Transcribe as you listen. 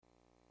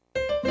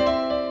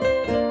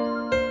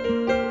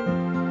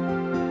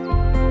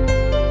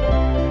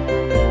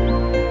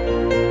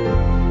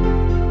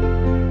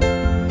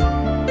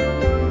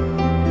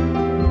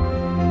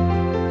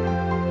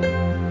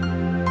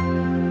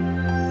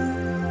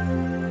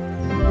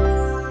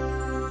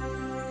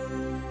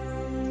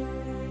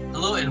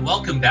and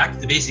welcome back to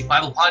the Basic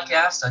Bible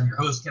Podcast. I'm your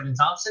host, Kevin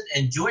Thompson,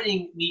 and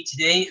joining me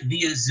today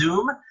via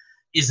Zoom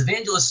is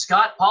evangelist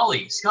Scott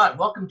Pauley. Scott,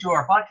 welcome to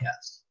our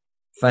podcast.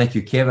 Thank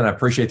you, Kevin. I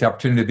appreciate the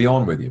opportunity to be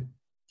on with you.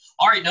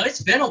 All right, now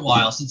it's been a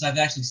while since I've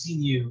actually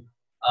seen you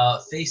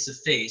face to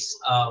face.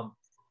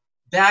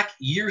 Back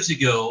years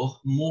ago,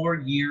 more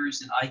years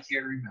than I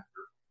care to remember,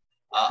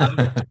 I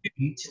was a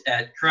student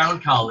at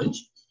Crown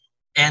College,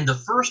 and the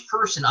first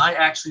person I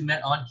actually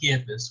met on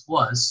campus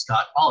was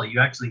Scott Pauley. You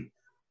actually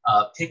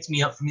picked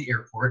me up from the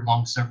airport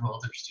along with several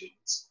other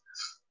students.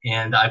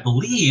 And I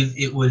believe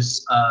it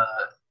was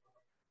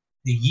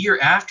the year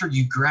after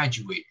you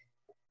graduated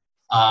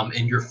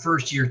in your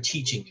first year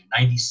teaching in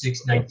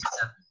 96, 97.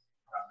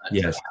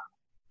 Yes.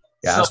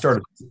 Yeah, so, I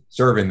started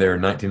serving there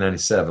in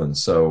 1997.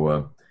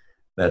 So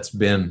that's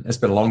been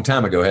a long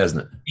time ago,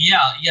 hasn't it?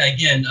 Yeah.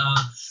 Again,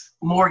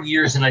 more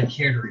years than I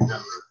care to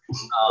remember.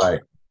 Right.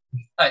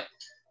 But,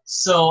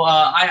 so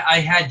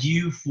I had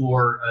you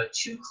for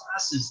 2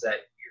 classes that year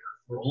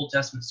for Old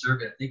Testament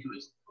survey. I think it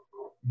was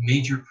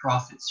Major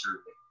Prophet Survey.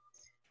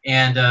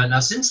 And now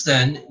since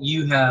then,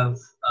 you have,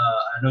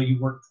 I know you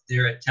worked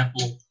there at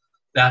Temple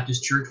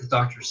Baptist Church with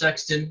Dr.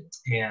 Sexton,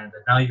 and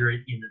now you're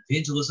in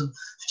evangelism.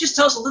 So just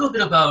tell us a little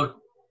bit about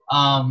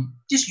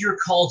just your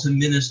call to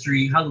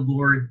ministry, how the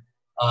Lord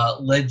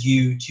led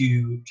you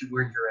to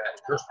where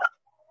you're at.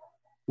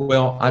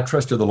 Well, I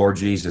trusted the Lord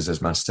Jesus as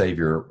my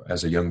Savior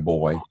as a young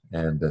boy,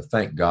 and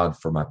thank God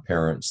for my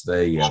parents.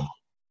 They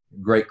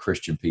great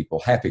Christian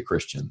people, happy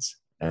Christians.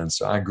 And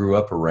so I grew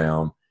up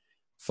around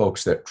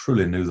folks that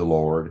truly knew the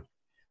Lord.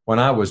 When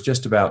I was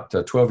just about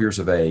 12 years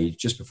of age,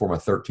 just before my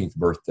 13th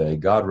birthday,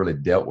 God really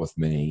dealt with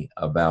me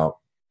about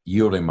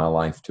yielding my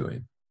life to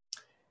Him.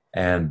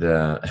 And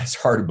it's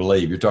hard to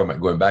believe. You're talking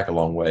about going back a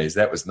long ways.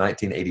 That was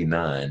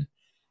 1989.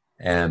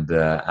 And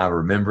I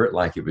remember it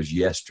like it was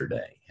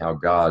yesterday, how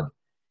God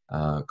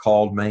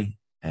called me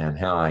and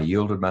how I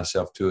yielded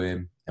myself to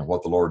Him and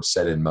what the Lord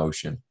set in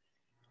motion.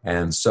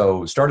 And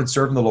so started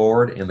serving the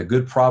Lord in the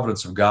good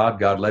providence of God.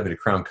 God led me to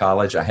Crown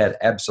College. I had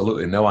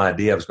absolutely no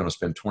idea I was going to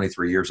spend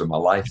 23 years of my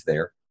life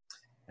there.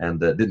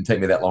 And it didn't take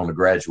me that long to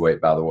graduate,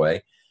 by the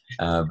way.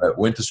 But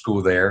went to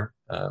school there,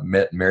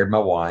 met and married my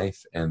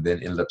wife, and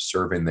then ended up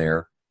serving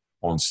there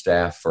on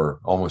staff for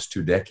almost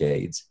 2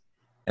 decades.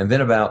 And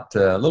then about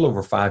a little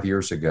over 5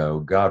 years ago,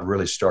 God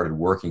really started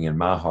working in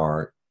my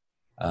heart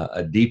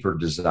a deeper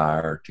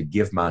desire to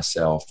give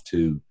myself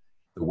to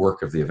the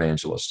work of the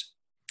evangelist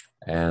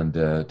and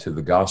to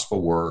the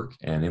gospel work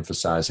and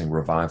emphasizing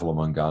revival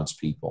among God's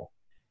people.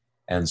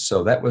 And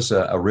so that was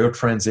a real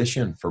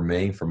transition for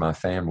me, for my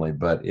family,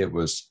 but it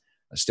was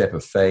a step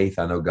of faith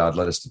I know God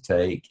led us to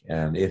take,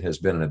 and it has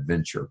been an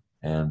adventure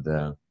and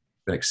been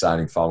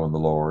exciting following the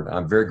Lord.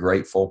 I'm very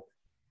grateful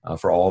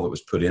for all that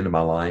was put into my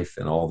life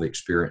and all the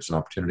experience and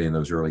opportunity in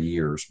those early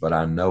years, but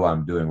I know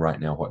I'm doing right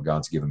now what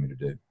God's given me to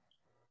do.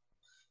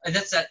 And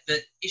that's that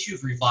issue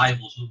of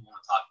revival is what we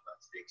want to talk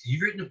about today. Because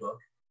you've written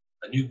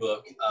a new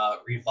book,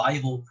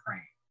 Revival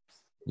Praying.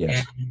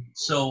 Yes. And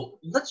so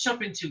let's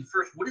jump into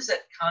first, what is that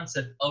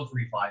concept of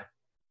revival?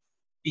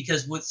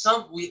 Because with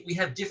some, we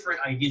have different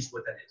ideas of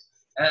what that is.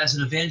 As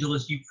an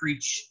evangelist, you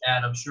preach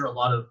at, I'm sure, a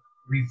lot of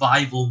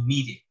revival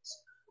meetings.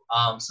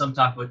 Some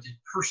talk about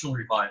personal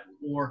revival,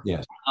 or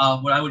yes.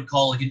 What I would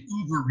call like an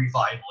Uber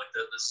revival, like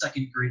the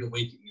second Great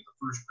Awakening,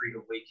 the first Great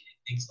Awakening,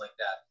 things like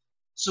that.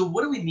 So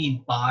what do we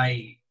mean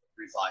by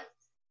revival?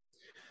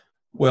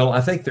 Well,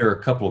 I think there are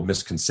a couple of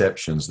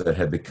misconceptions that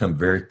have become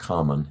very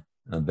common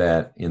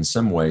that in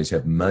some ways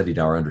have muddied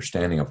our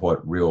understanding of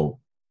what real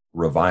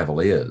revival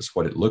is,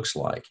 what it looks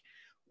like.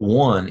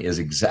 One is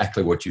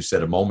exactly what you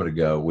said a moment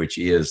ago, which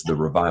is the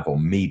revival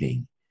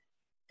meeting.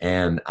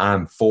 And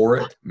I'm for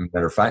it.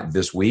 Matter of fact,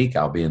 this week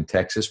I'll be in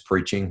Texas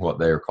preaching what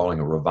they are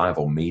calling a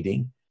revival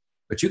meeting.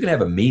 But you can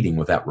have a meeting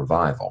without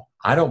revival.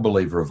 I don't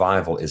believe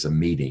revival is a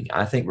meeting.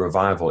 I think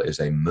revival is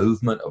a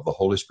movement of the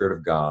Holy Spirit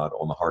of God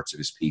on the hearts of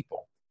His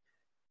people.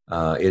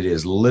 It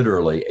is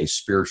literally a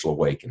spiritual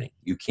awakening.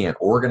 You can't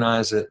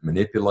organize it,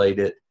 manipulate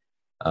it,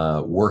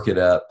 work it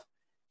up.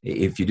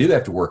 If you do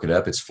have to work it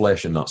up, it's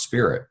flesh and not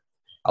spirit.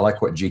 I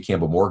like what G.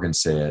 Campbell Morgan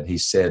said. He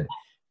said,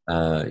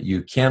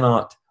 you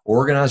cannot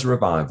organize a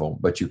revival,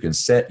 but you can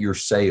set your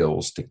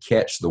sails to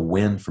catch the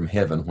wind from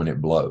heaven when it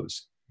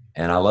blows.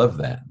 And I love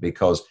that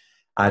because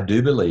I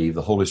do believe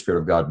the Holy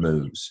Spirit of God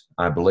moves.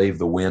 I believe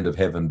the wind of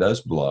heaven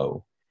does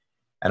blow.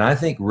 And I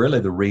think really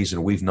the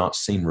reason we've not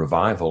seen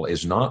revival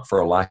is not for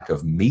a lack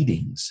of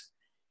meetings.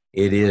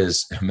 It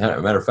is,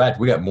 matter of fact,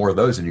 we got more of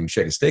those than you can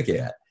shake a stick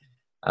at.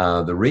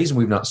 The reason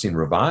we've not seen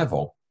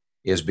revival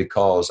is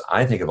because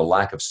I think of a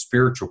lack of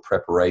spiritual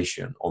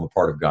preparation on the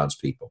part of God's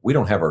people. We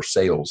don't have our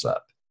sails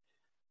up.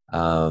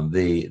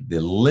 The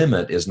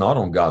limit is not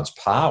on God's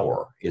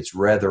power. It's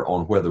rather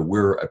on whether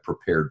we're a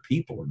prepared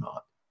people or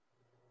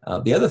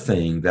not. The other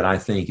thing that I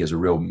think is a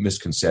real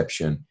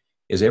misconception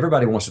is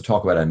everybody wants to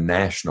talk about a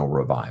national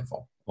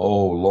revival.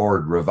 Oh,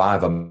 Lord,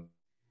 revive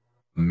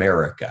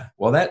America.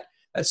 Well, that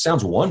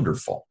sounds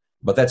wonderful.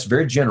 But that's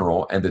very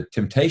general, and the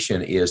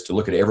temptation is to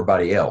look at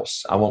everybody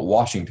else. I want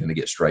Washington to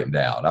get straightened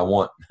out. I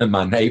want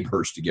my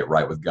neighbors to get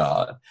right with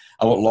God.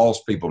 I want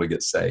lost people to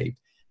get saved.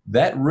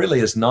 That really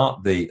is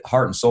not the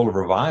heart and soul of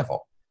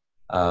revival.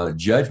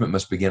 Judgment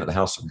must begin at the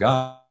house of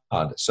God.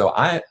 So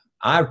I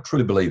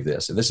truly believe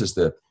this, and this is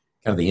the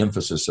kind of the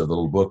emphasis of the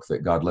little book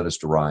that God led us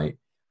to write.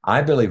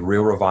 I believe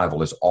real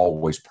revival is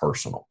always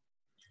personal.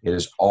 It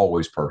is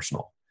always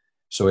personal.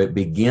 So it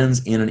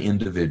begins in an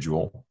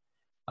individual.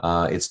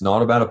 It's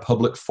not about a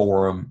public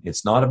forum.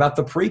 It's not about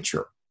the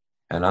preacher.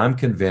 And I'm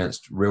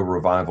convinced real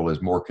revival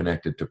is more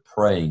connected to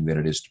praying than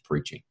it is to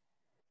preaching.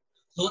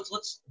 So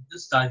let's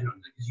dive in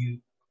on that,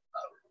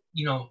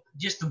 because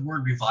just the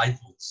word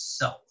revival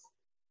itself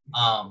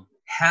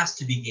has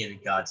to begin in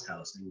God's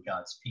house and in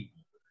God's people.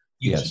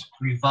 You Yes. can't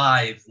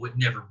revive what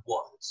never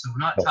was. So we're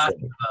not That's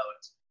talking right.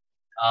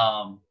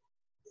 about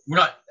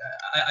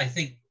I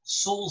think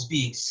souls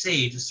being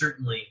saved is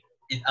certainly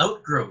an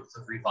outgrowth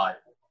of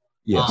revival.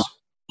 Yes.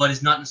 But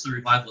it's not necessarily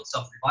revival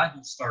itself.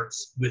 Revival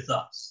starts with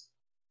us.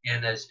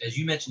 And as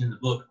you mentioned in the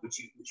book, which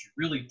you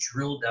really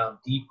drill down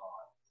deep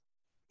on,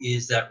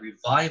 is that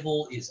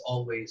revival is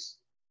always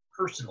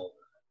personal.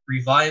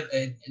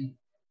 And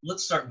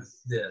let's start with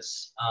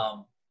this,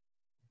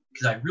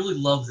 because I really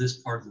love this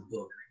part of the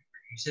book.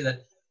 You say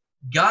that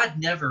God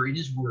never, in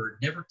his word,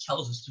 never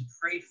tells us to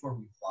pray for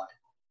revival.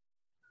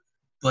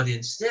 But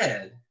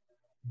instead,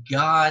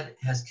 God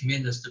has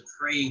commanded us to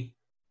pray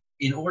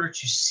in order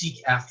to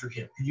seek after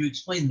him. Could you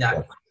explain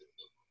that?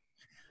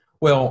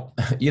 Well,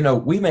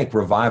 we make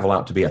revival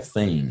out to be a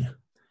thing.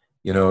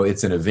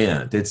 It's an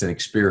event, it's an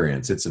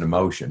experience, it's an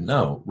emotion.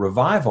 No,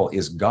 revival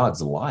is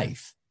God's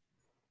life.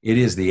 It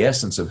is the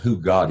essence of who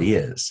God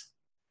is.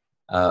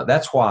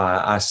 That's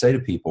why I say to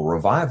people,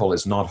 revival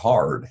is not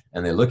hard.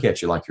 And they look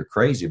at you like you're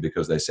crazy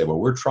because they say, well,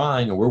 we're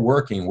trying and we're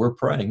working, we're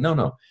praying.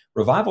 No,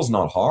 revival's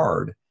not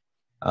hard.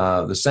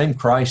 The same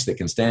Christ that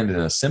can stand in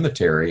a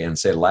cemetery and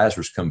say,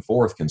 Lazarus, come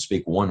forth, can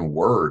speak one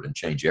word and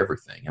change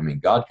everything. I mean,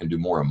 God can do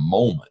more in a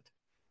moment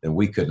than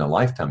we could in a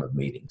lifetime of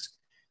meetings.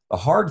 The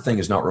hard thing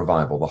is not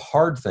revival. The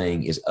hard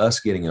thing is us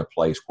getting in a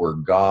place where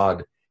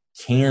God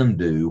can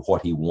do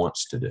what he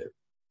wants to do.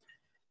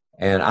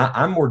 And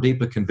I'm more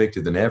deeply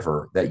convicted than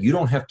ever that you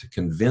don't have to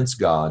convince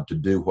God to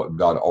do what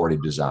God already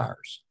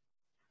desires.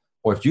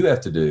 What you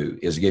have to do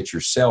is get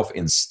yourself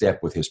in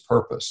step with his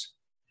purpose.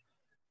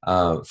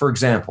 For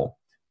example,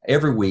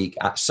 every week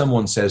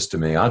someone says to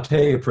me, I'll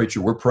tell you,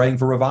 preacher, we're praying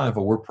for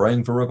revival. We're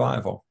praying for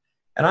revival.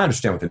 And I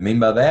understand what they mean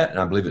by that, and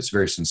I believe it's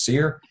very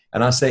sincere,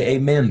 and I say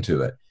amen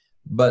to it.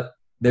 But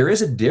there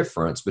is a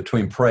difference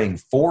between praying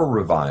for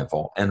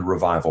revival and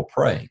revival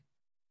praying.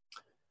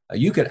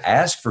 You could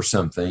ask for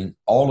something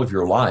all of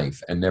your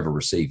life and never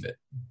receive it.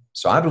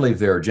 So I believe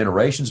there are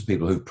generations of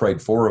people who've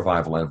prayed for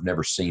revival and have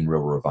never seen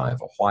real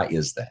revival. Why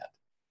is that?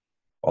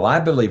 Well, I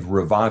believe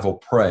revival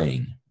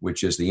praying,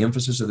 which is the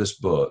emphasis of this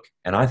book,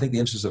 and I think the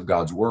emphasis of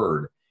God's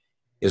word,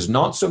 is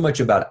not so much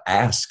about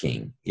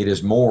asking. It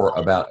is more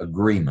about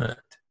agreement.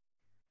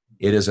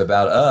 It is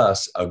about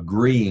us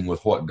agreeing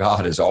with what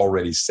God has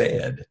already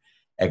said,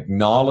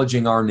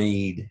 acknowledging our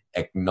need,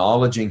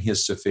 acknowledging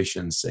his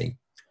sufficiency.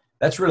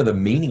 That's really the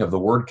meaning of the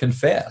word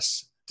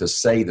confess, to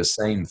say the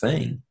same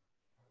thing.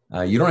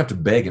 You don't have to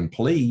beg and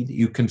plead.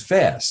 You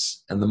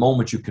confess. And the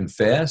moment you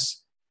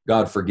confess,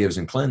 God forgives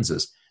and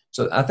cleanses.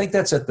 So I think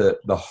that's at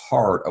the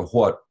heart of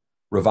what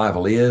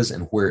revival is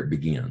and where it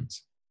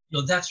begins.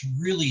 That's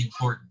really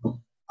important.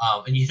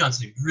 And you've done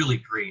something really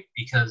great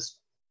because,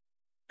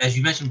 as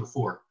you mentioned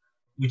before,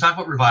 we talk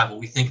about revival.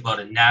 We think about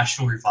a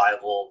national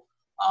revival.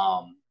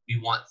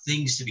 We want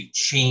things to be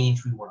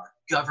changed. We want our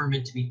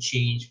government to be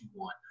changed. We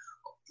want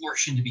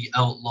abortion to be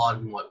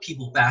outlawed. We want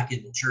people back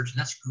in the church. And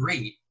that's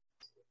great.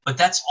 But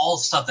that's all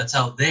stuff that's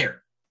out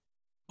there.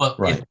 But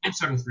right. If I'm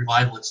starting with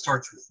revival, it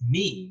starts with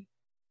me.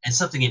 And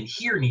something in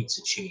here needs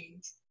to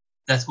change.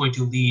 That's going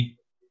to lead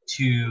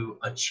to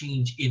a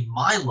change in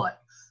my life.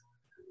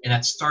 And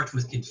that starts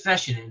with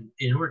confession. And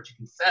in order to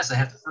confess, I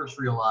have to first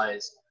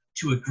realize,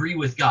 to agree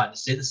with God, to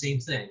say the same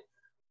thing,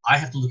 I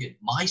have to look at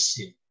my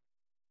sin.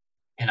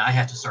 And I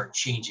have to start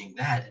changing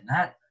that. And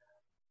that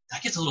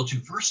gets a little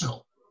too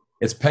personal.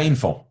 It's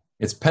painful.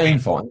 It's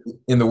painful.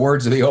 In the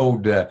words of the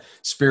old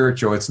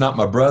spiritual, it's not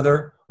my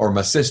brother or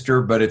my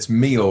sister, but it's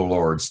me, O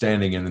Lord,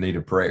 standing in the need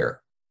of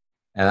prayer.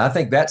 And I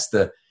think that's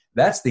the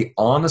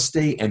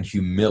honesty and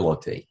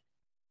humility.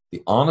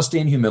 The honesty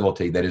and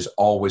humility that is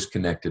always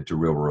connected to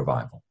real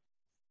revival.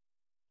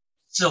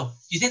 So do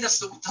you think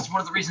that's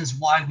one of the reasons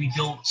why we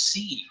don't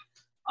see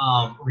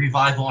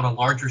revival on a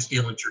larger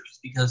scale in churches?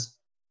 Because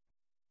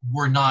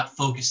we're not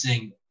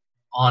focusing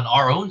on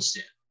our own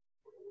sin.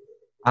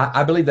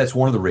 I believe that's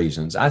one of the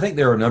reasons. I think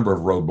there are a number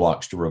of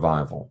roadblocks to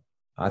revival.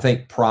 I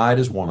think pride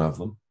is one of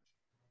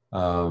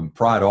them.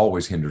 Pride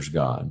always hinders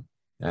God,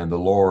 and the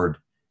Lord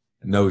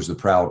knows the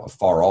proud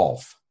afar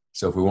off.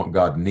 So if we want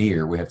God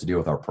near, we have to deal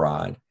with our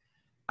pride.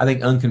 I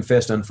think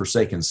unconfessed,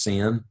 unforsaken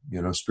sin,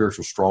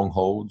 spiritual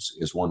strongholds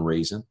is one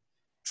reason.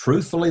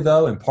 Truthfully,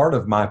 though, and part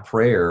of my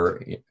prayer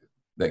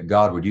that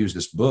God would use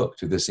this book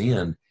to this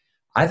end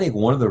I think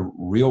one of the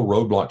real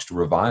roadblocks to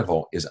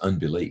revival is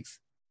unbelief.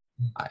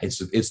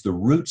 It's the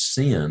root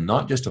sin,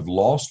 not just of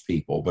lost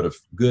people, but of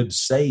good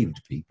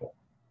saved people.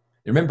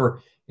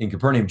 Remember, in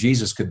Capernaum,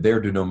 Jesus could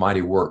there do no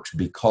mighty works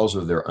because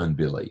of their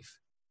unbelief.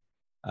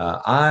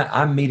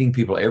 I'm meeting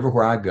people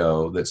everywhere I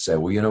go that say,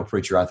 well, you know,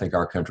 preacher, I think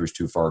our country's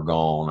too far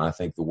gone. I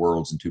think the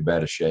world's in too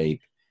bad a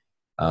shape.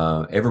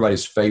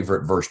 Everybody's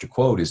favorite verse to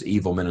quote is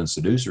evil men and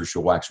seducers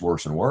shall wax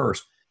worse and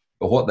worse.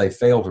 But what they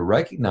fail to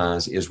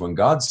recognize is when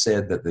God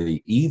said that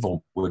the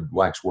evil would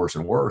wax worse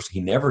and worse, he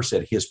never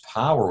said his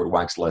power would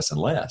wax less and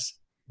less.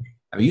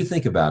 I mean, you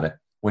think about it.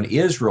 When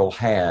Israel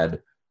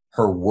had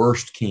her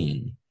worst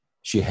king,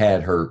 she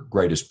had her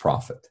greatest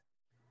prophet.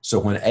 So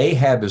when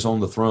Ahab is on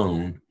the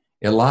throne,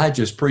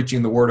 Elijah's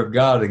preaching the word of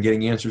God and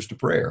getting answers to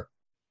prayer.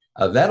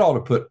 That ought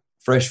to put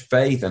fresh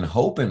faith and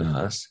hope in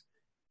us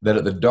that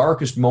at the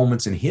darkest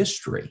moments in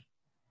history,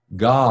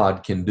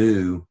 God can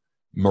do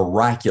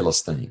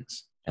miraculous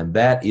things. And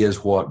that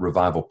is what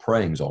revival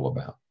praying is all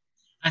about.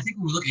 I think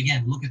when we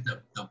look at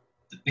the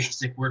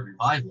basic word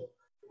revival,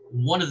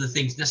 one of the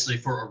things necessary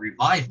for a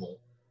revival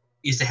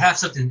is to have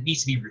something that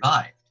needs to be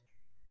revived.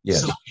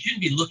 Yes. So we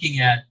shouldn't be looking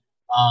at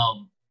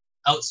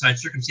outside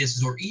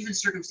circumstances or even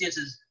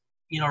circumstances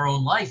in our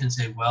own life and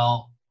say,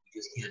 well,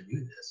 we just can't do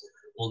this.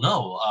 Well,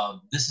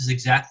 no, this is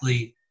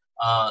exactly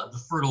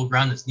the fertile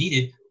ground that's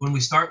needed. When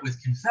we start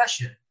with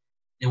confession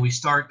and we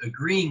start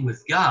agreeing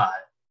with God,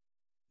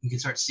 we can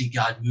start to see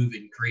God move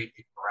in great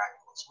and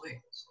miraculous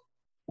ways.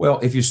 Well,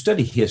 if you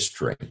study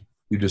history,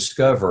 you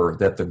discover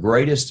that the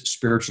greatest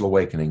spiritual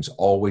awakenings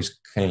always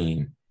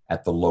came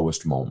at the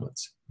lowest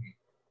moments.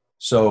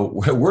 So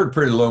we're at a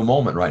pretty low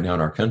moment right now in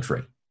our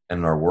country and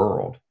in our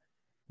world.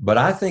 But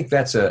I think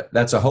that's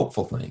a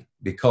hopeful thing,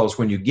 because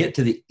when you get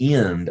to the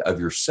end of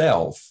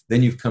yourself,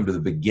 then you've come to the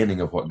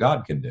beginning of what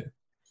God can do.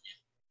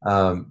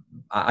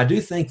 I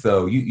do think,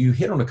 though, you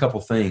hit on a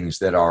couple things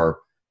that are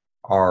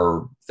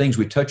things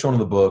we touch on in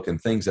the book and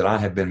things that I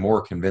have been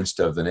more convinced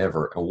of than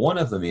ever. And one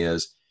of them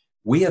is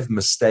we have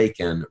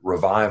mistaken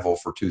revival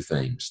for two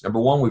things. Number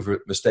one, we've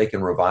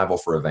mistaken revival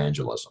for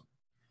evangelism.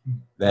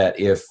 That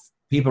if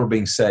people are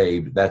being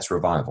saved, that's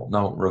revival.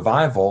 No,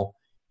 revival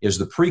is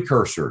the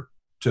precursor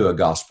to a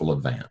gospel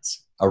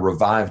advance. A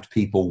revived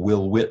people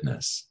will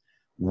witness,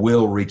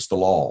 will reach the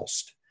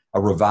lost. A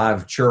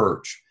revived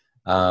church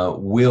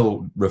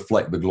will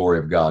reflect the glory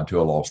of God to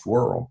a lost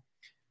world.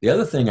 The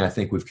other thing I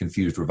think we've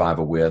confused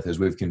revival with is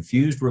we've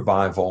confused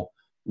revival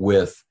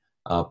with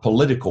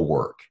political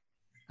work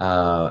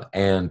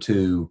and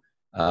to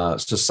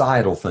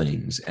societal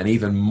things and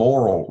even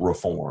moral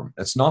reform.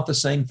 It's not the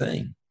same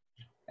thing.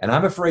 And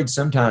I'm afraid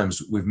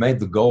sometimes we've made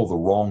the goal the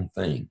wrong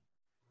thing.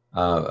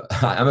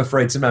 I'm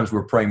afraid sometimes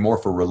we're praying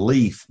more for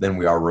relief than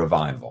we are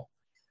revival.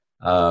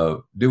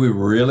 Do we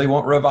really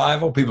want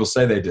revival? People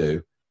say they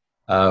do.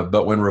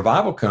 But when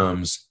revival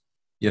comes,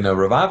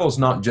 revival is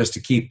not just to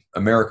keep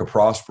America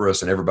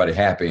prosperous and everybody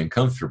happy and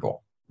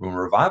comfortable. When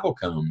revival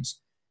comes,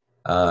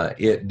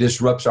 it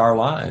disrupts our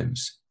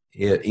lives.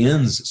 It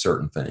ends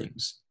certain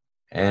things.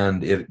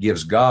 And it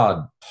gives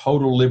God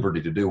total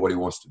liberty to do what he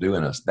wants to do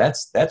in us.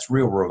 That's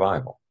real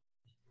revival.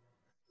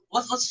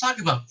 Let's talk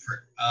about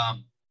prayer.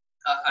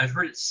 I've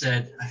heard it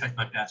said, in fact,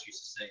 my pastor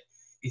used to say,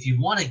 if you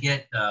want to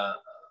get a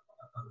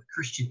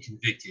Christian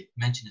convicted,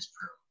 mention his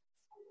prayer.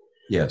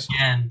 Yes.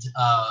 And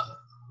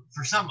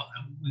for some,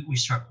 we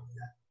struggle with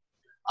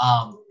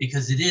that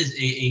because it is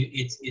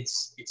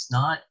it's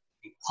not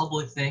a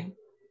public thing.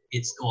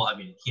 It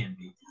can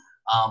be,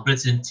 but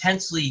it's an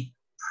intensely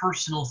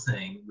personal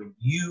thing when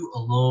you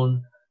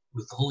alone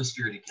with the Holy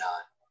Spirit of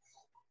God.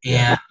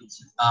 And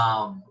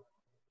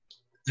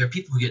there are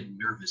people who get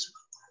nervous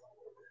about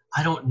that.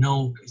 I don't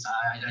know because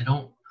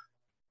I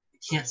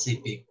can't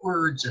say big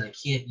words and I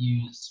can't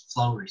use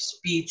flowery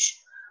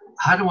speech.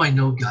 How do I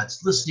know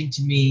God's listening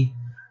to me?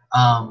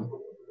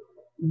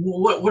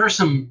 What are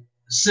some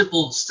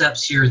simple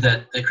steps here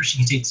that a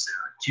Christian can take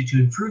to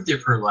improve their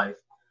prayer life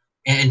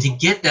and to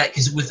get that?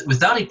 Because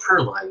without a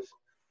prayer life,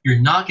 you're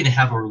not going to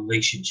have a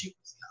relationship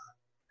with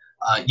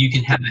God. You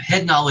can have a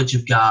head knowledge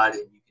of God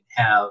and you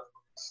can have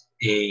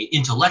a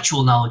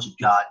intellectual knowledge of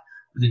God,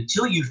 but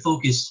until you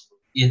focus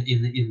in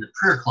the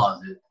prayer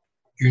closet,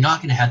 you're not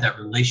going to have that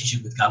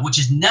relationship with God, which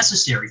is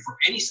necessary for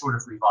any sort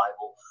of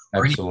revival.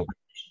 Absolutely.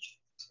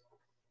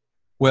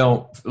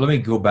 Well, let me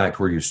go back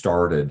to where you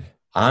started.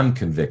 I'm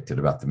convicted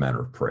about the matter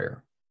of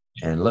prayer.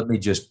 And let me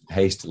just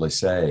hastily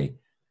say,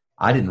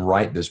 I didn't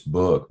write this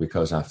book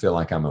because I feel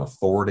like I'm an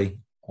authority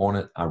on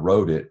it. I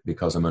wrote it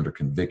because I'm under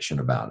conviction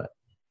about it.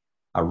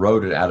 I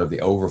wrote it out of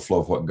the overflow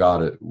of what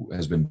God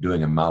has been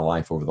doing in my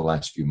life over the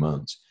last few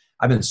months.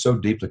 I've been so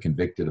deeply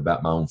convicted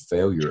about my own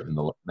failure in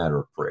the matter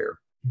of prayer.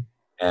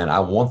 And I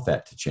want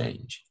that to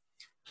change.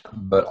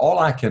 But all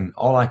I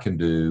can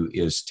do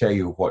is tell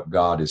you what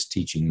God is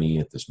teaching me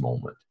at this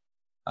moment.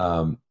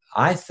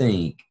 I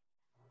think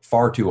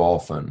far too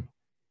often,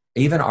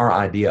 even our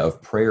idea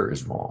of prayer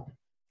is wrong.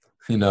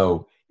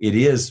 It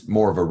is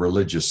more of a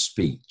religious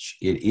speech.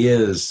 It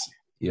is,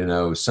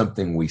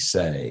 something we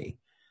say.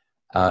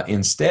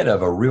 instead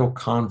of a real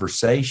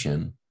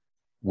conversation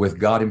with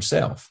God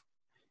himself.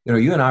 You know,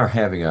 you and I are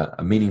having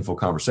a meaningful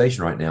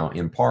conversation right now,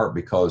 in part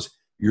because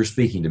you're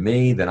speaking to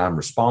me, then I'm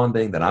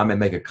responding, then I may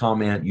make a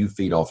comment, you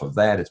feed off of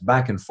that. It's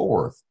back and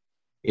forth.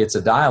 It's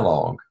a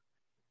dialogue,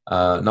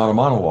 not a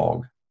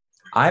monologue.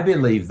 I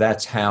believe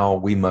that's how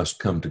we must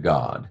come to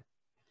God.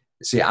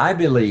 See, I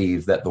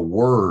believe that the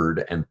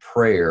word and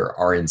prayer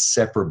are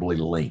inseparably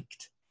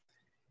linked.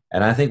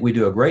 And I think we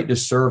do a great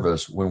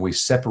disservice when we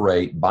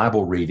separate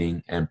Bible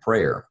reading and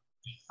prayer.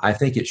 I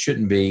think it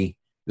shouldn't be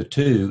the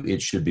two,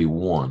 it should be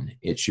one.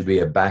 It should be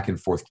a back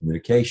and forth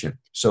communication.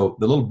 So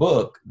the little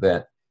book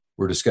that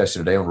we're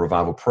discussing today on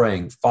revival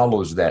praying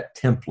follows that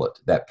template,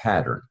 that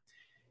pattern.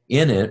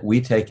 In it,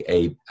 we take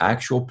a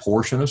actual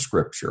portion of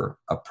Scripture,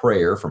 a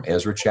prayer from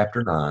Ezra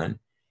chapter 9,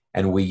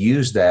 and we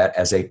use that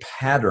as a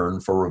pattern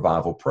for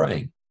revival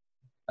praying.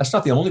 That's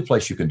not the only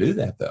place you can do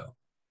that, though.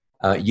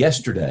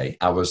 Yesterday,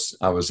 I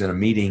was in a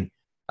meeting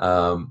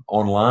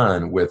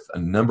online with a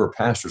number of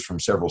pastors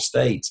from several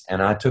states,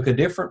 and I took a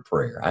different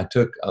prayer. I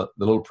took the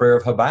little prayer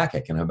of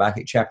Habakkuk in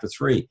Habakkuk chapter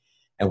 3,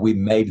 and we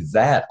made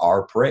that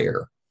our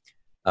prayer.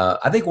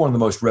 I think one of the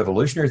most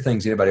revolutionary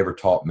things anybody ever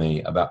taught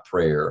me about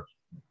prayer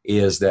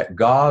is that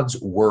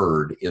God's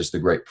Word is the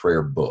great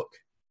prayer book.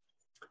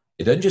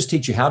 It doesn't just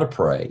teach you how to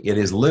pray. It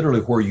is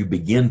literally where you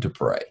begin to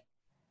pray.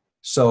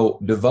 So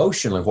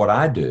devotionally, what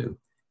I do,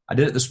 I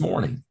did it this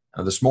morning.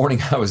 This morning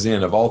I was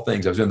in, of all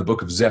things, I was in the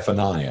book of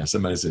Zephaniah.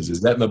 Somebody says,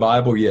 is that in the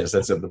Bible? Yes,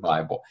 that's in the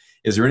Bible.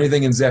 Is there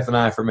anything in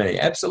Zephaniah for me?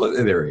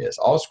 Absolutely there is.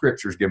 All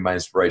Scripture is given by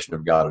inspiration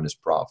of God and is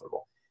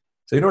profitable.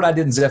 So you know what I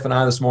did in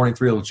Zephaniah this morning,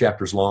 3 little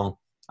chapters long?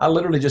 I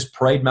literally just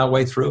prayed my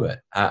way through it.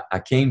 I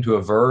came to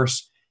a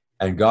verse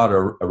and God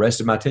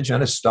arrested my attention. I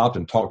just stopped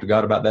and talked to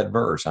God about that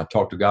verse. I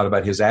talked to God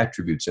about his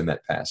attributes in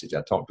that passage.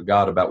 I talked to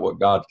God about what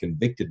God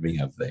convicted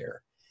me of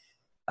there.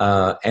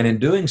 And in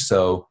doing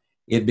so,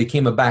 it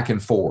became a back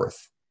and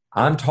forth.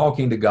 I'm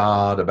talking to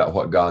God about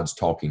what God's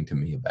talking to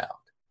me about.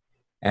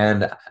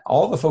 And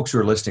all the folks who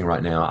are listening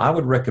right now, I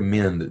would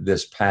recommend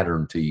this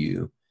pattern to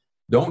you.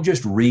 Don't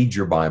just read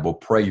your Bible,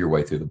 pray your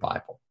way through the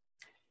Bible.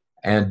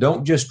 And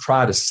don't just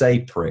try to say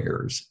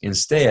prayers.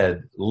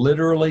 Instead,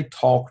 literally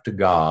talk to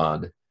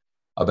God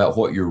about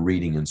what you're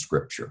reading in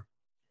Scripture.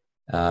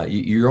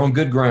 You're on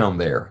good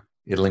ground there.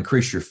 It'll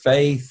increase your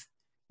faith.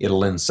 It'll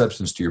lend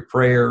substance to your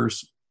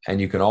prayers. And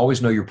you can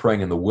always know you're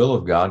praying in the will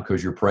of God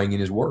because you're praying in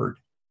his word.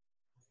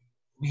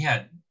 We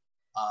had,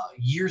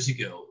 years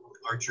ago,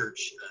 our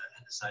church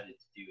decided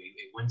to do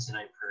a Wednesday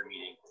night prayer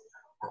meeting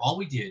where all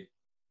we did,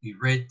 we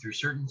read through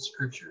certain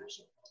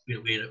scriptures. We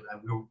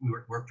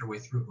worked our way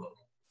through a book.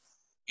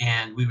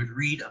 And we would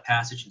read a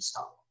passage and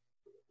stop.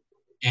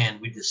 And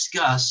we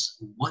discuss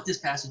what this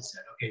passage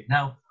said. Okay,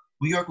 now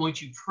we are going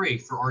to pray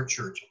for our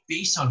church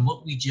based on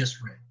what we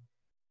just read.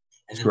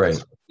 And then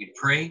great. We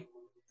pray,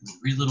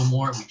 we read a little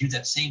more, we do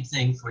that same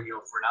thing for an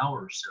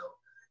hour or so.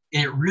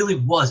 And it really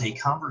was a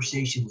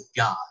conversation with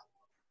God.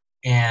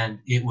 And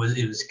it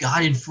was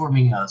God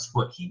informing us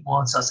what he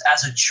wants us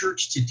as a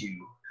church to do.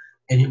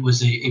 And it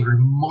was a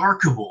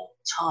remarkable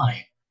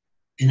time.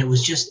 And it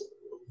was just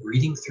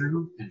reading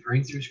through and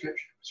praying through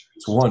Scripture.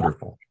 It's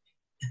wonderful.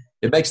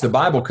 It makes the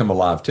Bible come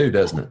alive too,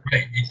 doesn't it?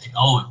 Right.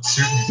 It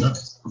certainly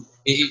does.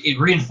 It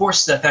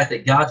reinforces the fact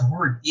that God's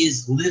Word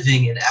is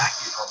living and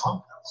active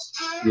among us.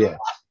 Yeah.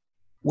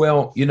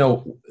 Well, you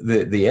know,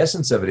 the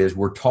essence of it is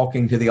we're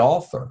talking to the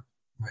author.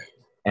 Right.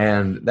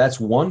 And that's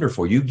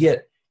wonderful. You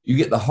get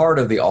the heart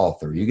of the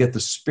author. You get the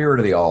spirit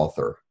of the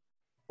author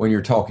when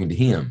you're talking to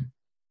him.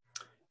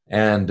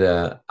 And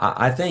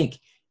I think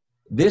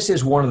this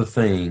is one of the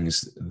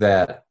things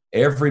that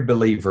every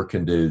believer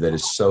can do that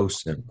is so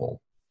simple,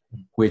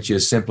 which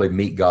is simply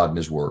meet God in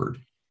his word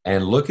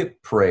and look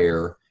at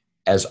prayer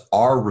as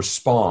our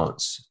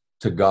response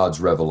to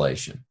God's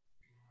revelation.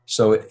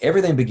 So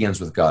everything begins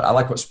with God. I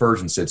like what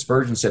Spurgeon said.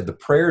 Spurgeon said the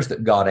prayers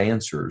that God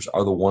answers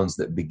are the ones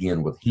that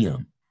begin with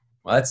him.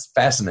 Well, that's a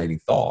fascinating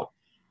thought.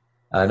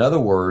 In other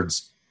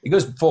words, it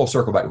goes full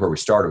circle back to where we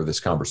started with this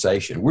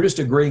conversation. We're just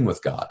agreeing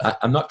with God.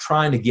 I'm not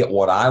trying to get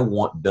what I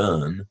want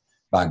done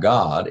by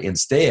God.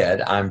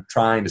 Instead, I'm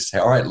trying to say,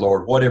 all right,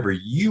 Lord, whatever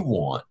you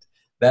want,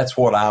 that's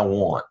what I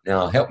want.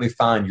 Now, help me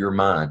find your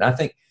mind. I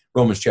think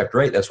Romans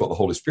chapter 8, that's what the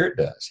Holy Spirit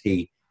does.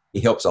 He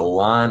helps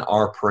align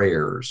our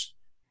prayers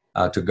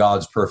to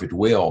God's perfect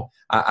will.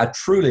 I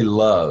truly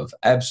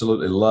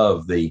absolutely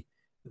love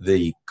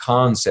the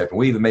concept.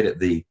 We even made it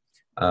the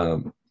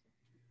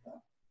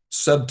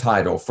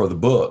subtitle for the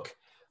book.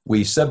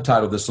 We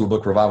subtitled this little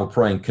book, Revival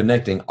Praying,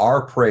 Connecting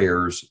Our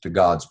Prayers to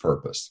God's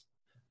Purpose.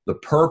 The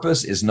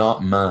purpose is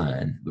not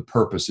mine. The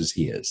purpose is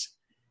his.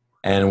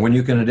 And when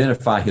you can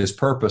identify his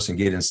purpose and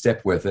get in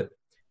step with it,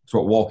 it's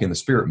what walk in the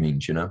Spirit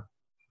means, you know?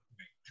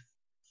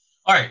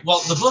 All right.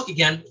 Well, the book,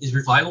 again, is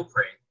Revival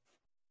Praying.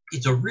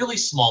 It's a really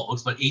small book.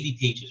 It's about 80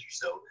 pages or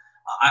so.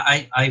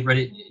 I read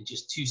it in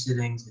just 2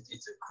 sittings.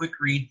 It's a quick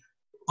read,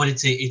 but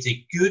it's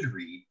a good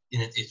read,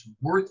 and it's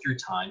worth your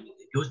time.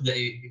 It goes into,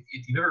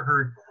 if you've ever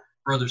heard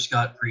Brother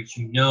Scott preach,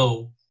 you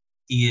know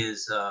He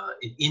is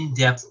an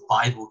in-depth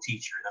Bible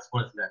teacher. That's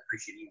one of the things I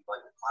appreciate even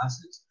about your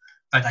classes.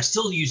 In fact, I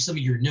still use some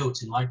of your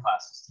notes in my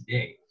classes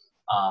today.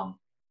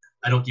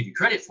 I don't give you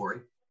credit for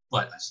it,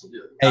 but I still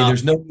do it. Hey,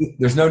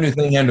 there's no new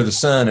thing under the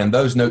sun, and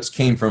those notes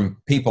came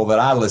from people that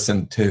I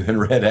listened to and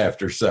read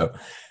after. So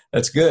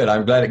that's good.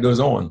 I'm glad it goes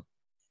on.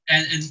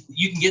 And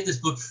you can get this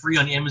book free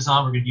on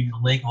Amazon. We're going to give you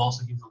the link. We'll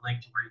also give you the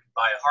link to where you can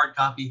buy a hard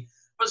copy.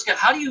 But Scott,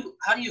 how do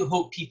you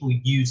hope people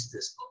use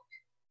this book?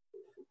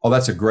 Oh,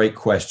 that's a great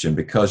question,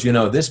 because, you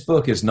know, this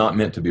book is not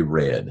meant to be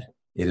read.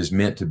 It is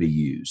meant to be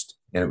used.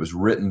 And it was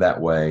written that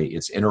way.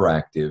 It's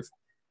interactive.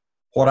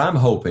 What I'm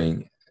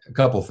hoping, a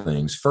couple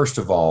things. First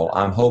of all,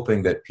 I'm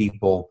hoping that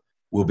people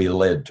will be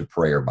led to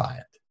prayer by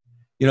it.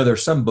 You know,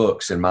 there's some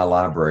books in my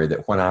library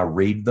that when I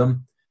read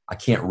them, I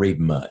can't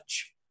read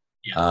much.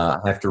 I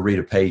have to read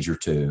a page or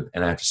two,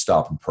 and I have to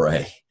stop and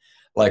pray.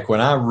 Like when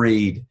I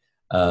read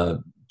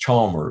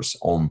Chalmers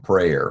on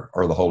prayer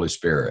or the Holy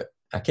Spirit,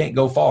 I can't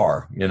go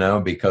far, you know,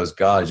 because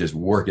God is just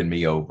working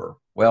me over.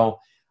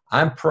 Well,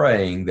 I'm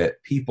praying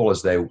that people,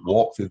 as they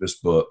walk through this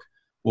book,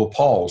 will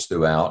pause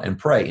throughout and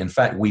pray. In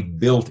fact, we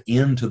built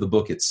into the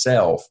book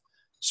itself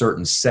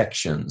certain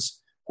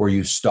sections where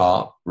you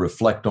stop,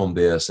 reflect on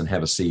this, and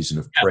have a season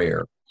of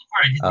prayer. The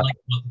part I didn't like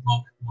about the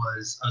book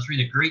was I was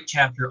reading a great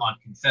chapter on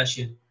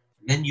confession,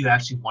 and then you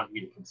actually wanted me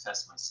to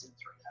confess my sins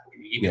right after.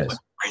 You gave me a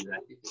pray that I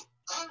did.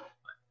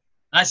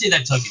 And I say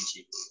that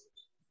tongue-in-cheek.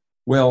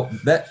 Well,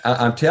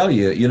 I'm telling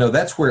you, you know,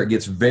 that's where it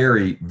gets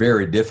very,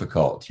 very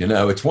difficult. You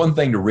know, it's one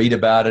thing to read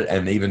about it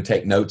and even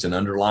take notes and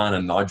underline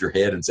and nod your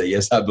head and say,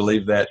 yes, I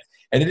believe that.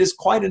 And it is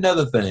quite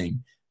another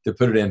thing to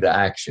put it into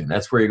action.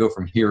 That's where you go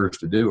from hearers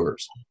to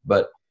doers.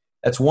 But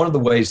that's one of the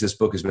ways this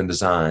book has been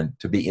designed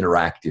to be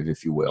interactive,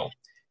 if you will.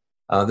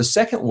 The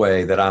second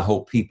way that I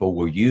hope people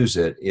will use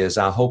it is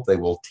I hope they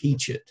will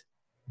teach it.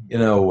 You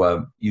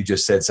know, you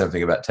just said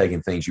something about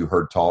taking things you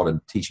heard taught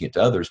and teaching it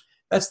to others.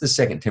 That's the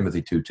 2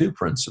 Timothy 2:2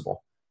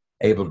 principle,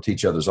 able to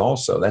teach others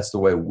also. That's the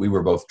way we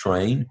were both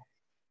trained,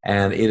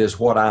 and it is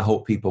what I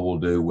hope people will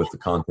do with the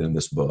content in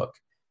this book.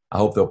 I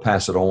hope they'll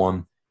pass it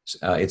on.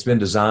 It's been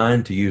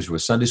designed to use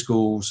with Sunday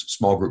schools,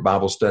 small group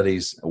Bible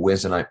studies, a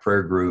Wednesday night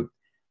prayer group,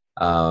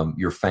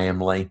 your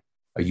family,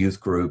 a youth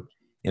group.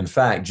 In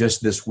fact,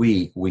 just this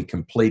week, we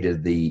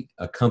completed the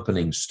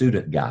accompanying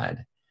student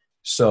guide.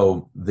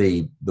 So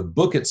the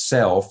book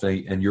itself,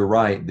 and you're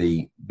right,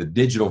 the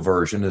digital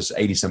version is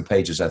 80-some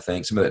pages, I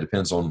think. Some of that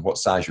depends on what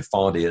size your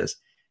font is.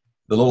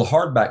 The little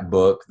hardback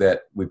book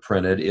that we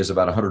printed is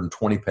about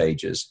 120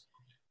 pages.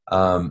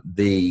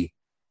 The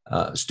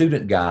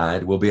student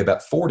guide will be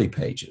about 40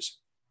 pages.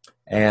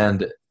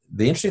 And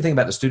the interesting thing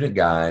about the student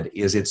guide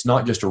is it's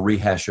not just a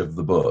rehash of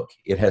the book.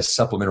 It has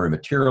supplementary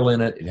material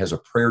in it. It has a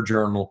prayer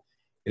journal.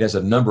 It has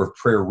a number of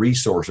prayer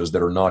resources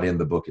that are not in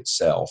the book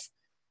itself.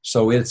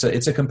 So it's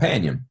a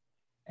companion,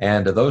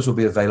 and those will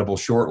be available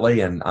shortly,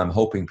 and I'm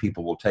hoping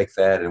people will take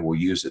that and will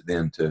use it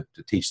then to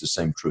teach the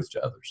same truth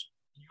to others.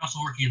 You're also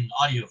working in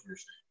audio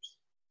version.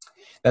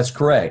 That's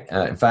correct.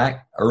 In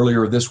fact,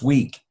 earlier this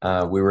week,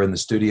 we were in the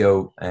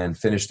studio and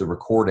finished the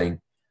recording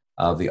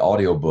of the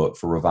audio book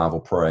for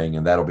Revival Praying,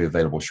 and that'll be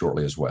available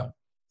shortly as well.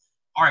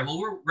 All right, well,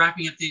 we're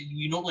wrapping up.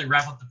 You normally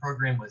wrap up the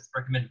program with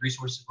recommended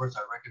resources. Of course,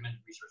 our recommended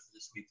resource for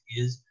this week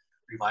is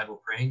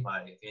Revival Praying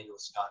by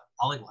Evangelist Scott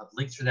Pollock. We'll have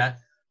links for that.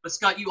 But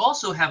Scott, you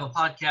also have a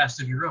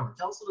podcast of your own.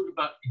 Tell us a little bit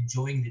about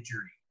Enjoying the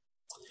Journey.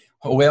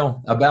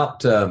 Well,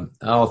 about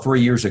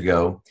 3 years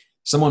ago,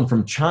 someone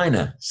from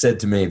China said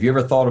to me, have you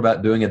ever thought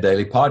about doing a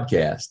daily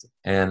podcast?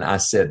 And I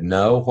said,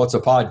 no. What's a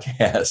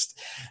podcast?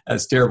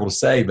 That's terrible to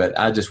say, but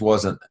I just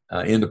wasn't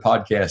into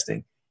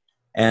podcasting.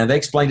 And they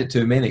explained it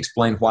to me and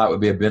explained why it would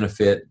be a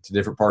benefit to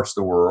different parts of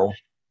the world.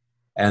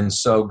 And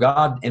so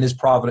God, in His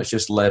providence,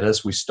 just led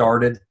us. We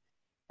started.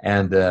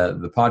 And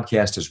the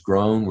podcast has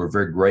grown. We're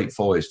very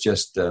grateful. It's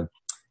just,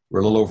 we're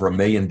a little over 1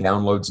 million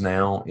downloads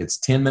now. It's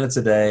 10 minutes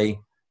a day,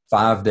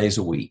 5 days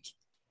a week.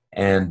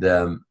 And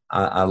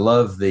I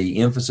love the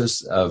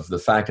emphasis of the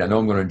fact I know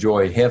I'm going to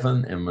enjoy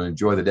heaven and I'm going to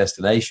enjoy the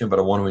destination, but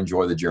I want to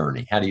enjoy the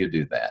journey. How do you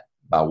do that?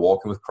 By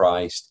walking with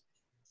Christ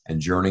and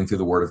journeying through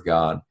the Word of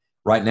God.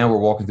 Right now we're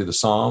walking through the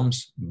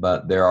Psalms,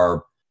 but there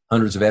are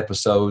hundreds of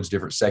episodes,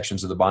 different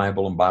sections of the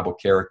Bible and Bible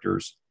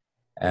characters.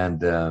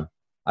 And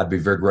I'd be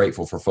very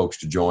grateful for folks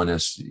to join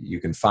us.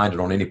 You can find it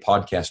on any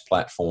podcast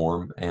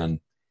platform, and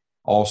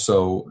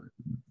also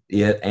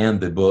it and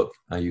the book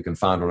you can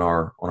find on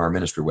our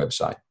ministry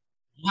website.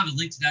 We'll have a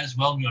link to that as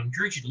well. We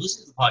encourage you to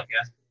listen to the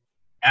podcast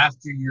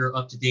after you're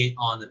up to date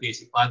on the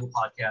Basic Bible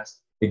podcast.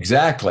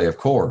 Exactly, of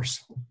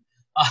course.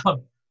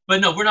 But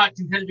no, we're not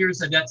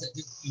competitors. That's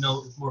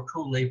more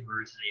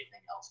co-laborers than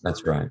anything else.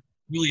 That's right.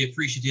 Really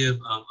appreciative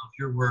of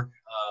your work,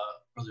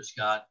 Brother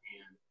Scott,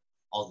 and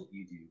all that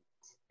you do.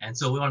 And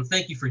so we want to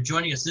thank you for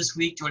joining us this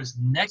week. Join us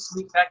next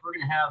week. In fact, we're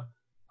going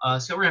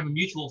to have a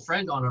mutual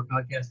friend on our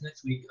podcast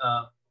next week,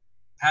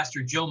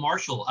 Pastor Joe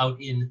Marshall out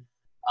in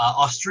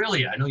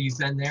Australia. I know you've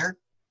been there.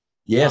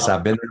 Yes,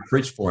 I've been there to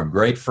preach for him.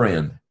 Great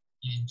friend.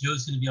 And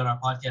Joe's going to be on our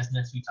podcast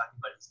next week talking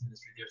about his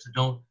ministry there.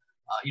 So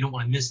you don't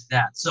want to miss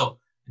that. So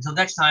Until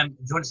next time,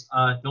 join us.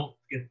 Don't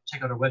forget to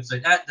check out our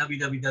website at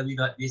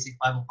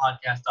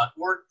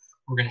www.basicbiblepodcast.org.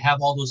 We're going to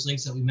have all those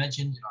links that we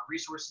mentioned in our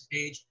resources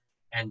page.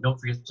 And don't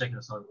forget to check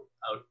us out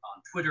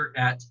on Twitter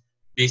at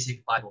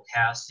Basic Bible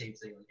Cast. Same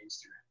thing on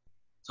Instagram.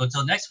 So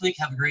until next week,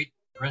 have a great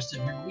rest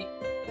of your week.